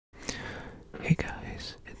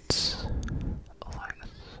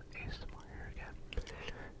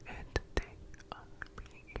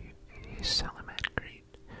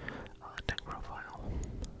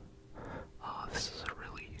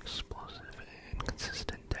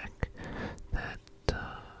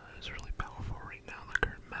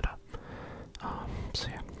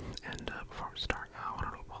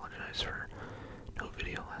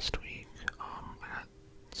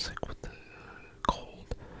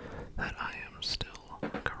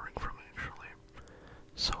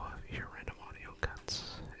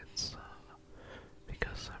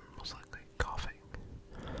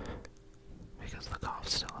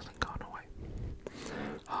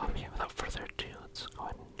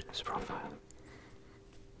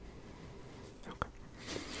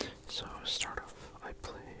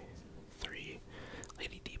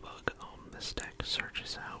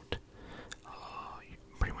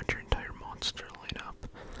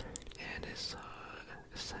is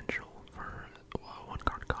essential for one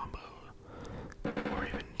card combo, or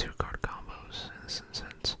even two card combos in this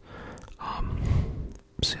instance.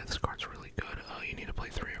 So yeah, this card's really good. You need to play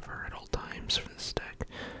 3 of her at all times for this deck,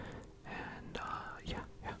 and yeah,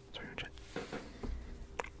 that's pretty much it.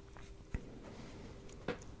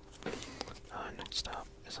 Next up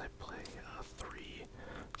is I play 3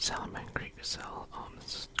 Salamangreat Gazelle.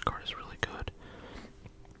 This card is really good.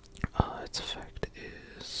 Its effect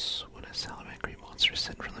is when a Salamangreat monster is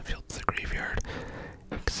sent from the field to the graveyard,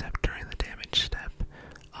 except during the damage step,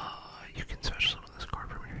 you can special summon this card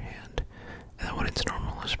from your hand. And then when it's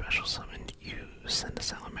normal or special summoned, you send a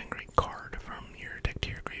Salamangreat card from your deck to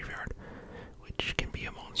your graveyard, which can be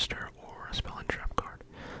a monster or a spell and trap card.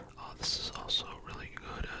 This is also really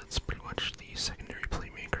good. It's pretty much the secondary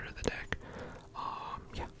playmaker of the deck.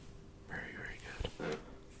 Yeah, very, very good.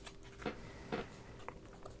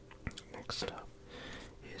 Next up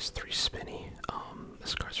is 3 Spinny.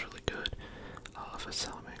 This card's really good. If a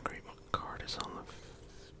Salamangreat card is on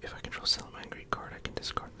the... If I control Salamangreat card, I can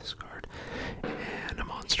discard this card. And a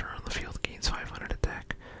monster on the field gains 500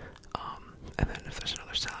 attack. And then if there's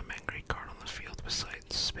another Salamangreat card on the field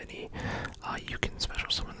besides Spinny, you can special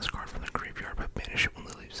summon this card from the graveyard but banish it when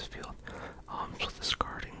it leaves the field. So this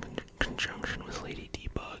card in conjunction with Lady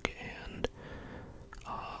Debug and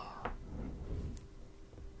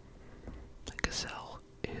Gazelle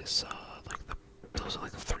is those are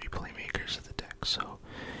like the 3 playmakers of the deck, so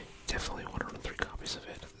you definitely want to run 3 copies of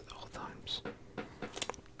it at all times.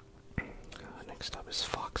 Next up is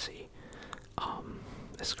Foxy.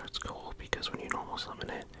 This card's cool because when you normal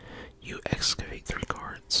summon it, you excavate 3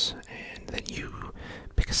 cards, and then you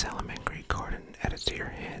pick a Salamangreat card and add it to your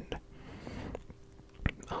hand.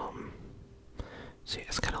 So yeah,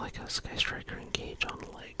 it's kind of like a Sky Striker Engage on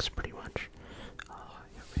legs, pretty much.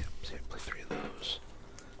 Yep, so I play 3 of those.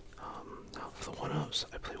 Now for the 1-0s,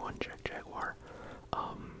 I play 1 Jack Jaguar.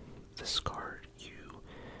 This card,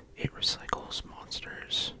 it recycles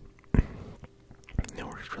monsters. It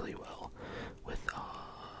works really well with,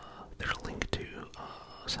 there's a link to,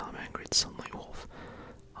 Salamangreat Sunlight Wolf,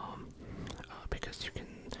 because you can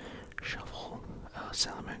shuffle a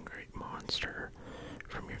Salamangreat monster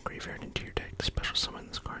from your graveyard into your deck, special summon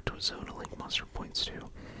this card to a zone a link monster points to,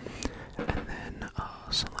 and then,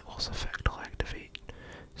 Sunlight Wolf's effect will activate.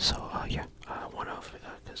 So, yeah, 1 of,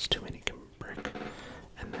 because too many can brick.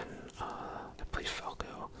 And then, I play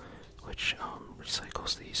Falco, which,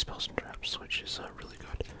 recycles the spells and traps, which is, really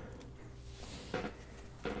good.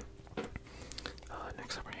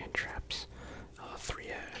 Next up are hand traps. 3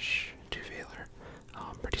 Ash, 2 Veiler.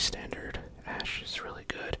 Pretty standard. Ash is really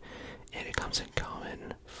good, and it comes in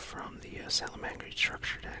common from the, Salamangreat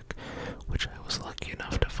structure deck, which I was lucky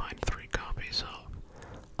enough to find 3 copies of.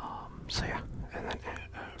 So yeah, and then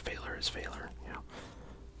Veiler is Veiler, you know,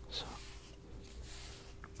 so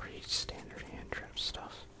pretty standard hand trap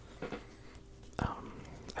stuff.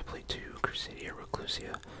 I played 2 Crusadia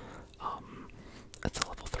Reclusia. That's a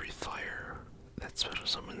level 3 fire that special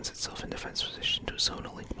summons itself in defense position to a zone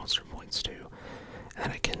a link monster points to, and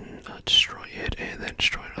then I can destroy it and then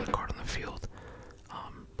destroy another card on the field.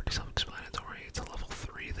 Pretty self-explanatory. It's a level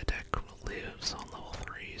 3. The deck lives on level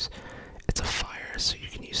 3s. It's a fire, so you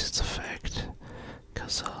can use its effect,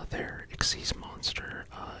 because their Xyz monster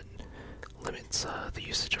limits the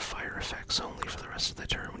usage of fire effects only for the rest of the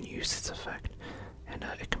turn when you use its effect, and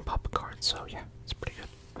it can pop a card, so yeah, it's pretty good.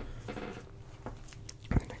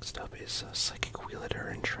 Next up is Psychic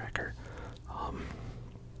Wheeleder and Tracker.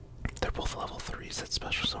 They're both level 3s that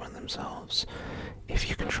special summon themselves if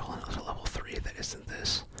you control another level 3 that isn't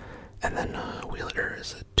this. And then Wheeleder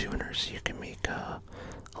is a tuner, so you can make a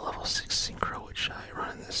level 6 synchro, which I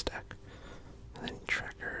run in this deck. And then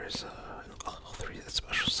Tracker is a level 3 that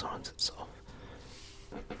special summons itself.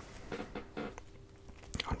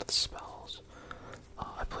 Onto the spells.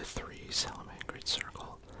 I play 3 Salamangreat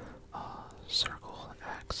Circle. Circle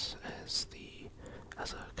acts as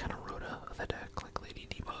a kind of rota of the deck, like Lady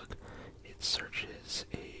Debug. It searches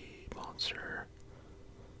a monster,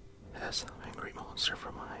 a Salamangreat monster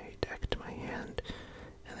from my deck to my hand,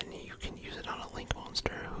 and then you can use it on a link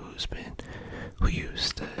monster who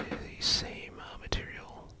used the same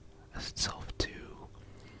material as itself to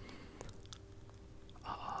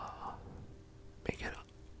make it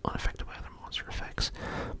unaffected by other monster effects.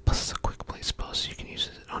 Plus it's a quick play spell, so you can use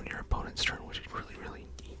it on your opponent's turn, which is really, really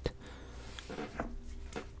neat.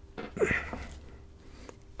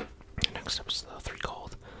 Next up is the 3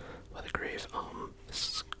 Called by the Grave.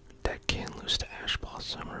 This deck can lose to Ash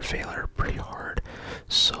Blossom or Veiler pretty hard,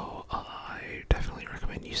 so I definitely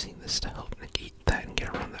recommend using this to help negate that and get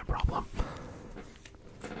around that problem.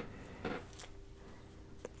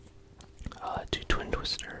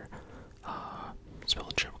 Twister, spell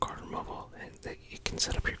and trap card removal, and it can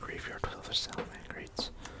set up your graveyard with other Salamangreats.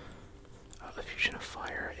 A Fusion of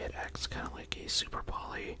Fire, it acts kind of like a Super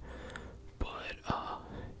Poly, but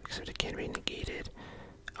except it can be negated.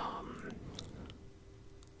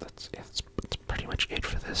 That's pretty much it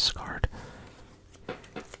for this card.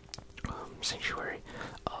 Sanctuary.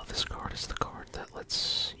 This card is the card that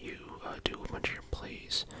lets you do a bunch of your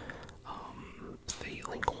plays. The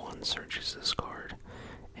Link 1 searches this card,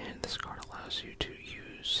 and this card allows you to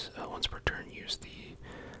use, once per turn, use the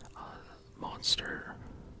monster,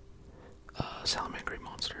 Salamangreat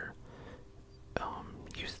monster,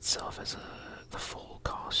 use itself as the full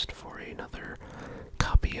cost for another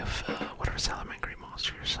copy of whatever Salamangreat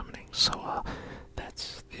monster you're summoning. So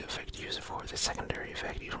that's the effect you use it for. The secondary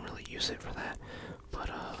effect, you don't really use it for that, but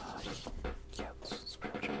yeah, that's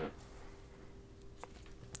pretty much it.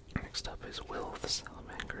 Next up is Will of the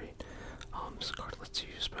Salamangreat. This card lets you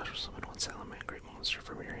special summon one Salamangreat monster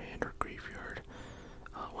from your hand or graveyard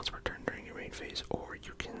once per turn during your main phase, or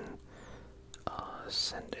you can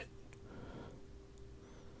send it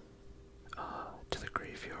to the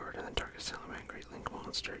graveyard and then target Salamangreat Link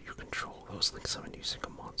monster you control. Those Link summoned using a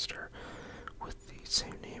monster with the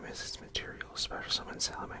same name as its material. Special summon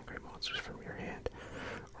Salamangreat monsters from your hand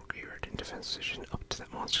or graveyard in defense position up to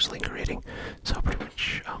that monster's Link rating. So pretty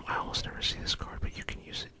much, I almost never see this card, but you can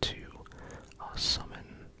use it to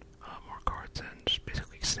summon more cards and just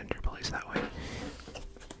basically extend your plays that way.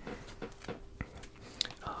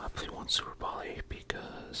 I play one Super Poly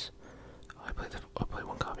because I play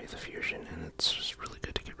one copy of the Fusion, and it's just really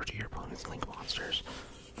good to get rid of your opponent's Link monsters.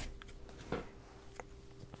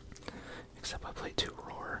 Except I play 2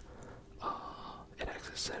 Roar. It acts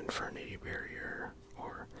as an Infernity Barrier,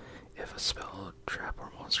 or if a spell, trap,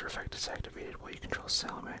 or monster effect is activated while you control a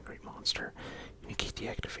Salamangreat monster, you negate the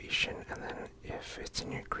activation, and then if it's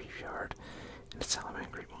in your graveyard and a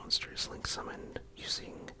Salamangreat monster is Link summoned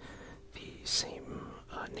using the same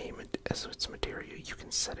name as its material, you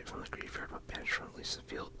can set it from the graveyard but banish from at least the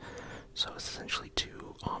field. So it's essentially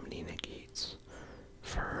 2 Omni negates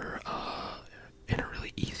for in a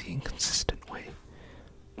really easy and consistent way.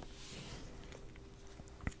 Then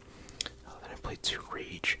I played 2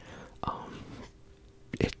 Rage.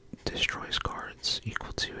 It destroys cards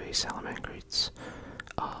equal to a Salamangreat's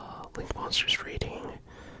Link monster's rating.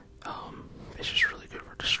 It's just really good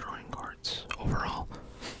for destroying cards overall.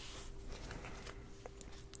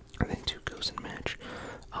 And then 2 Gozen Match.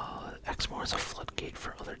 Exmoor is a floodgate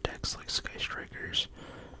for other decks like Sky Strikers.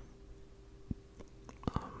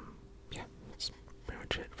 Yeah, that's pretty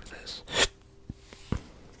much it for this.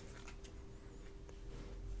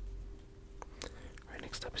 Alright,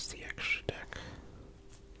 next up is the extra deck.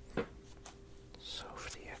 So for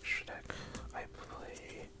the extra deck, I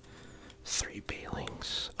play 3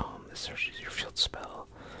 Baleynx. This searches your field spell,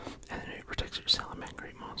 and it protects your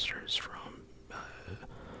Salamangreat monsters from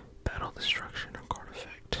battle destruction or card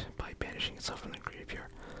effect by banishing itself from the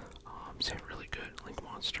graveyard. So really good Link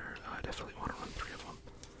monster. I definitely want to run 3 of them.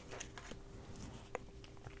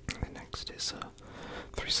 And the next is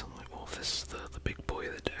 3 Sunlight Wolf. This is the big boy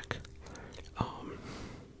of the deck. And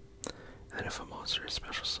then if a monster is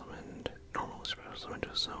special summoned, normally special summoned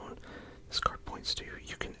to a zone, this card points to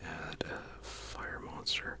you can add a fire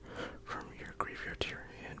monster from your graveyard to your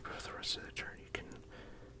hand, but for the rest of the turn you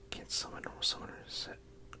can't summon normal summoners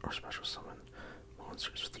or special summon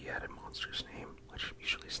monsters with the added monster's name, which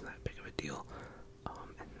usually isn't that big of a deal.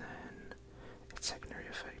 And then its secondary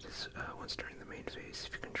effect is once during the main phase,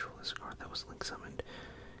 if you control this card that was Link summoned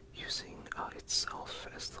using itself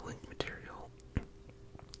as the Link material,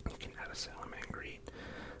 you can add a Salamangreat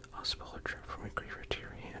spell or trap from a graveyard to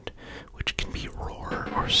your hand, which can be Roar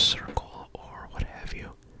or Circle or what have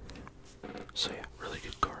you. So yeah, really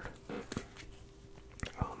good card.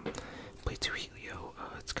 Play 2 Heatleo.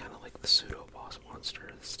 It's kind of like the pseudo boss monster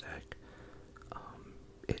of this deck.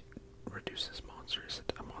 It reduces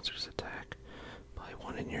a monster's attack by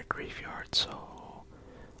 1 in your graveyard. So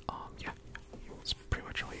yeah, it's pretty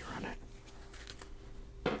much how you run it.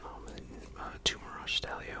 Then 2 Mirage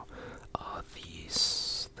Stallio.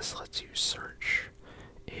 This lets you search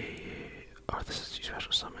this lets you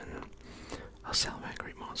special summon a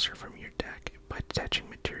Salamangreat monster from your deck by detaching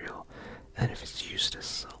material, and if it's used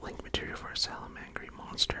as a Link material for a Salamangreat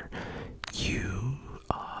monster, you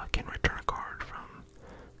can return a card from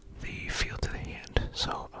the field to the hand.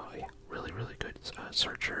 So yeah, really good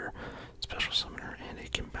searcher, special summoner, and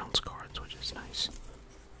it can bounce cards, which is nice.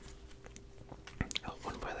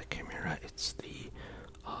 One by the Chimera, it's the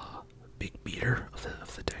big beater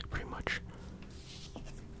of the deck, pretty much.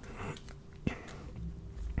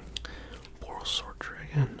 Boral Sword Drag.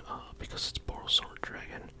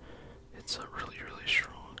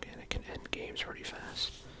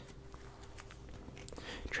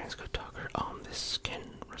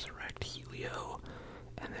 Heatleo,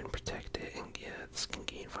 and then protect it, and yeah, this can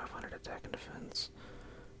gain 500 attack and defense,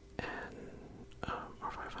 and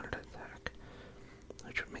or 500 attack,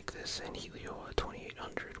 which would make this and Heatleo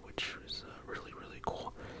 2800, which is really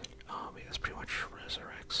cool. Yeah, that's pretty much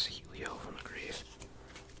resurrects Heatleo from the grave.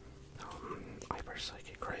 Hyper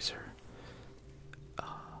Psychic Wheeleder.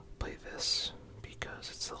 Play this because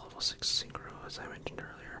it's the level 6 synchro, as I mentioned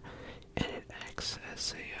earlier, and it acts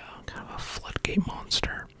as a kind of a floodgate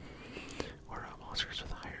monster, where monsters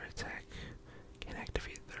with higher attack can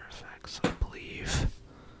activate their effects, I believe.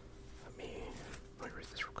 Let me read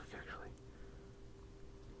this real quick, actually.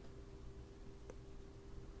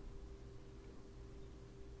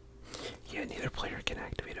 Yeah, neither player can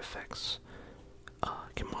activate effects.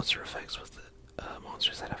 Can monster effects with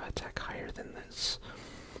monsters that have attack higher than this.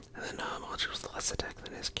 And then monsters with less attack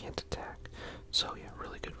than this can't attack. So yeah,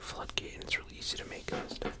 really good floodgate, and it's really easy to make in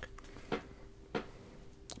this deck. And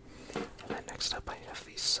then next up I have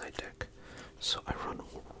the side deck. So I run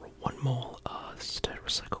one mole, this is to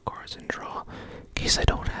recycle cards and draw, in case I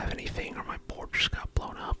don't have anything or my board just got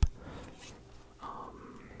blown up.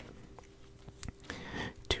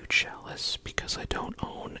 2 Chalice, because I don't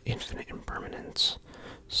own infinite impermanence.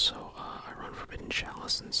 So I run Forbidden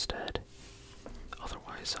Chalice instead.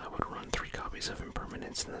 Otherwise, I would run 3 copies of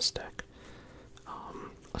impermanence in this deck.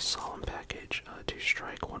 A solemn package, 2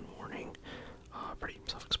 strike, 1 warning. Pretty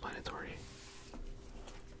self-explanatory.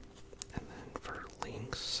 And then for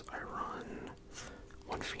links, I run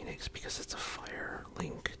 1 Phoenix because it's a fire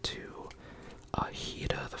link to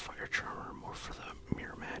Hida, the Fire Charmer, more for the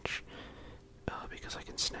mirror match. Because I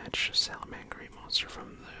can snatch a Salamangreat monster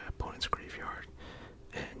from the opponent's graveyard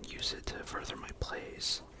and use it to further my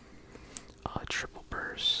plays. Triple burn